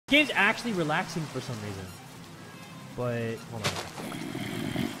Game's actually relaxing for some reason. But hold on.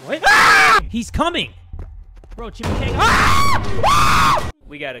 What? Ah! He's coming! Bro, Chimichanga. Ah!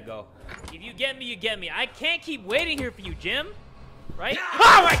 We gotta go. If you get me, you get me. I can't keep waiting here for you, Jim. Right?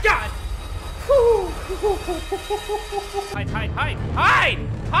 Oh my god! Hide, hide, hide, hide!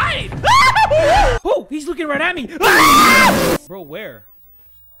 Hide! Oh, he's looking right at me! Bro, where?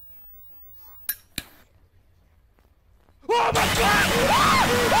 Oh my god!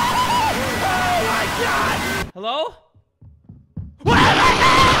 Oh my god! Hello?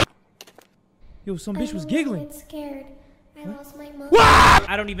 Yo, some bitch was giggling. I'm scared. I lost my mom.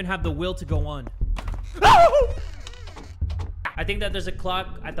 I don't even have the will to go on. I think that there's a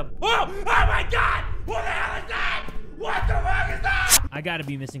clock at the... Oh my god! What the hell is that? What the fuck is that? I gotta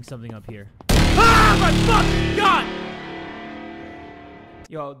be missing something up here. Oh my fucking god!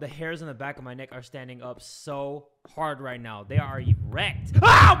 Yo, the hairs on the back of my neck are standing up so hard right now. They are erect.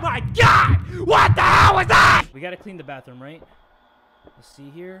 Oh my god! What the hell was that? We gotta clean the bathroom, right? Let's see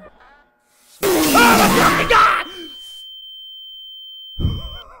here. Oh my god!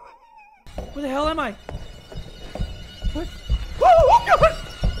 Where the hell am I? What? Oh god!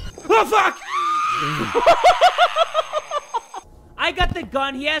 Oh fuck! I got the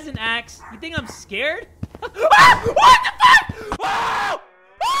gun. He has an axe. You think I'm scared? What the fuck? Oh!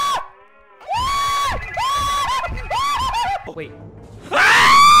 Oh, wait.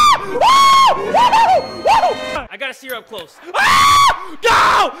 I gotta see her up close. Go!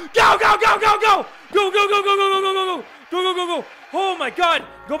 Go, go, go, go, go! Go, go, go, go, go, go, go, go, go! Go, go, go, go! Oh my god!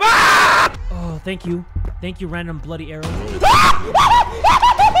 Go back! Oh, thank you. Thank you, random bloody arrow. Oh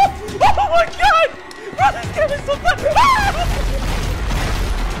my god! Bro, this game is so fun!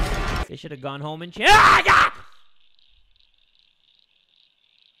 They should have gone home and